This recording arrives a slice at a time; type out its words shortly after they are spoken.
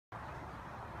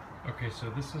Okay, so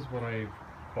this is what I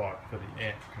bought for the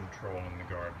ant control in the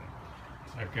garden.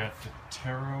 I've got the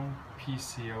Taro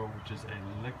PCO, which is a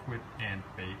liquid ant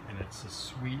bait, and it's a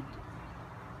sweet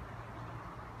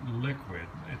liquid.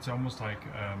 It's almost like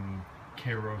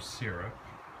Karo syrup.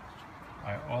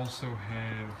 I also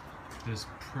have this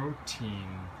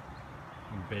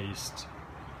protein-based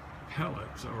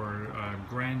pellets or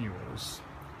granules,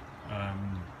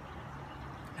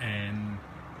 and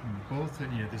both of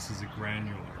this is a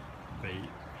granular bait,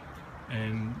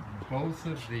 and both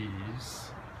of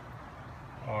these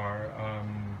are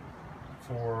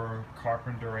for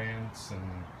carpenter ants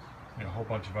and a whole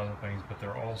bunch of other things, but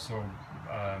they're also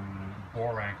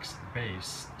borax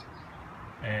based.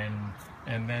 And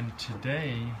then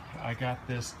today I got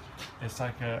this. It's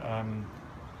like a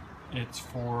it's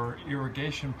for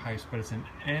irrigation pipes, but it's an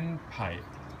end pipe,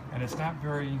 and it's not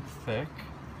very thick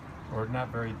or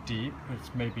not very deep. It's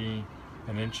maybe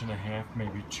 1.5 inches,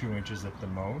 maybe 2 inches at the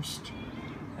most.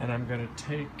 And I'm going to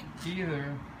take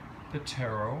either the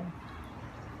taro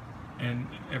and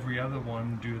every other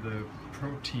one do the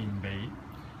protein bait,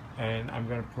 and I'm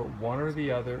going to put one or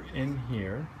the other in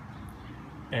here,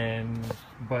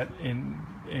 but in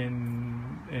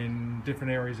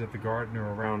different areas of the garden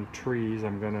or around trees,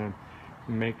 I'm going to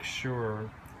make sure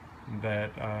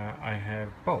that I have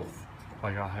both.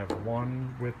 Like I'll have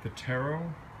one with the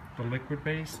taro, the liquid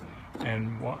base,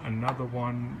 and another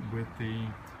one with the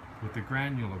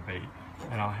granular bait.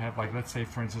 And I'll have, like, let's say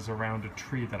for instance around a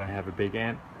tree that I have a big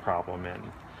ant problem in,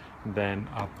 then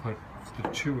I'll put the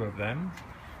two of them,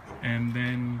 and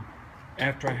then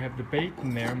after I have the bait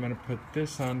in there, I'm going to put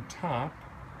this on top,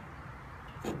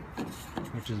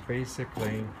 which is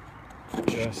basically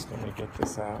just, let me get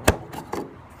this out,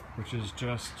 which is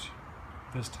just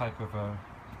this type of a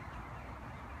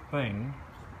thing.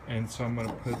 And so I'm going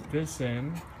to put this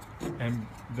in and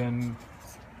then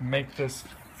make this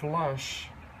flush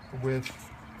with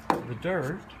the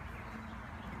dirt,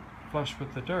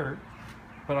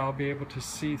 but I'll be able to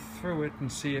see through it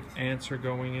and see if ants are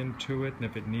going into it and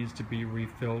if it needs to be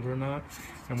refilled or not.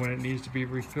 And when it needs to be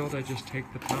refilled, I just take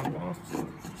the top off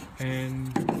and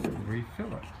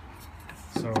refill it.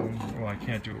 So, well, I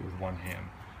can't do it with one hand.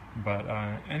 But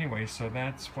anyway, so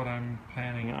that's what I'm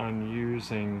planning on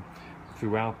using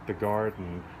throughout the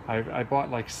garden. I bought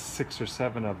like 6 or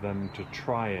 7 of them to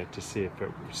try it, to see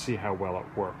how well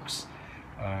it works.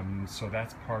 So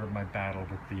that's part of my battle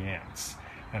with the ants.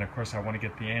 And of course I want to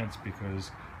get the ants, because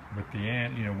with the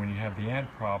ant, when you have the ant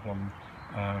problem,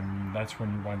 that's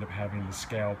when you wind up having the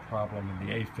scale problem and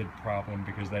the aphid problem,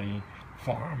 because they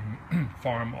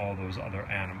farm all those other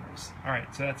animals. All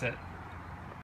right, so that's it.